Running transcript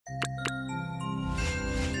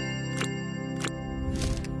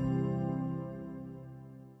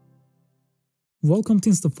Welcome to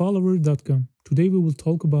InstaFollowers.com. Today we will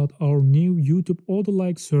talk about our new YouTube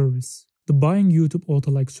auto-like service. The buying YouTube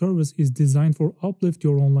auto-like service is designed to uplift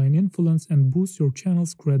your online influence and boost your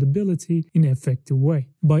channel's credibility in an effective way.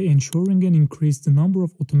 By ensuring and increase the number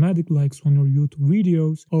of automatic likes on your YouTube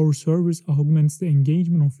videos, our service augments the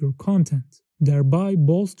engagement of your content, thereby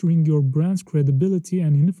bolstering your brand's credibility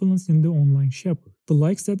and influence in the online shopper. The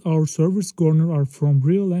likes that our service garner are from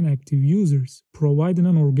real and active users, providing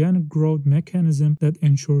an organic growth mechanism that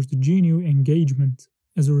ensures the genuine engagement.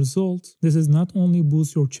 As a result, this is not only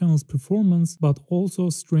boosts your channel's performance, but also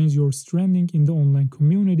strengthens your standing in the online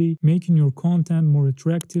community, making your content more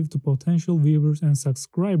attractive to potential viewers and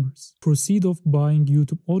subscribers. Process of buying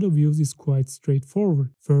YouTube auto views is quite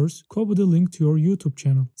straightforward. First, copy the link to your YouTube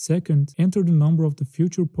channel. Second, enter the number of the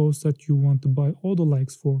future posts that you want to buy auto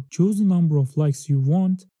likes for. Choose the number of likes you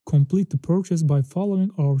want. Complete the purchase by following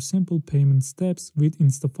our simple payment steps with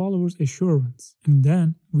InstaFollowers assurance. And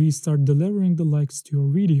then we start delivering the likes to your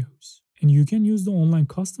videos. And you can use the online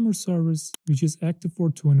customer service, which is active for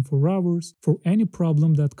 24 hours, for any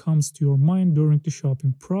problem that comes to your mind during the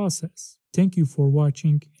shopping process. Thank you for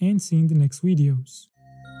watching and seeing the next videos.